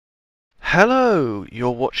Hello,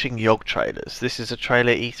 you're watching YogTrailers. This is a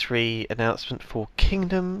trailer E3 announcement for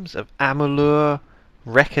Kingdoms of Amalur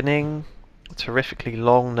Reckoning. A terrifically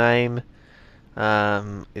long name.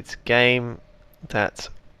 It's a game that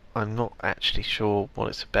I'm not actually sure what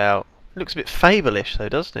it's about. It looks a bit Fable-ish though,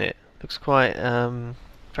 doesn't it? Looks quite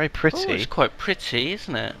very Oh, pretty. it's quite pretty,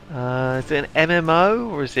 isn't it? Is it an MMO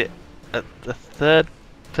or is it a third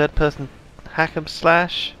person hack and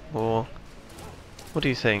slash or? What do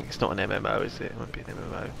you think? It's not an MMO, is it? It won't be an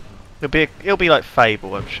MMO. It'll be like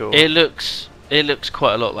Fable, I'm sure. It looks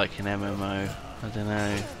quite a lot like an MMO. I don't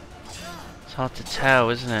know. It's hard to tell,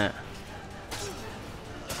 isn't it?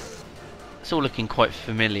 It's all looking quite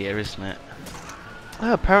familiar, isn't it?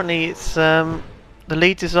 Oh, apparently it's the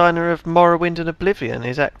lead designer of Morrowind and Oblivion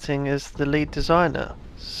is acting as the lead designer.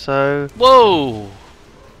 So Whoa!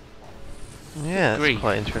 yeah, Grief. that's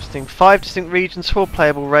quite interesting. 5 distinct regions, 4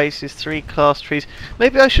 playable races, 3 class trees.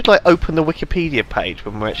 Maybe I should like open the Wikipedia page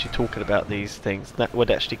when we're actually talking about these things. That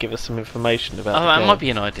would actually give us some information about Oh, the that game. might be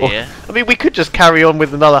an idea. I mean, we could just carry on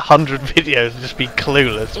with another 100 videos and just be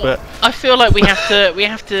clueless, but I feel like we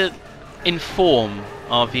have to inform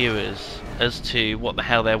our viewers as to what the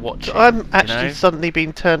hell they're watching. I'm actually you know? suddenly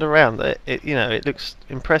being turned around. That it looks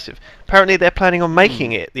impressive. Apparently, they're planning on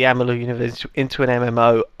making it the Amalur universe into an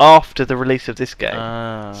MMO after the release of this game.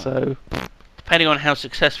 So, Depending on how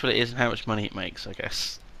successful it is and how much money it makes, I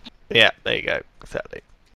guess. yeah, there you go. Exactly.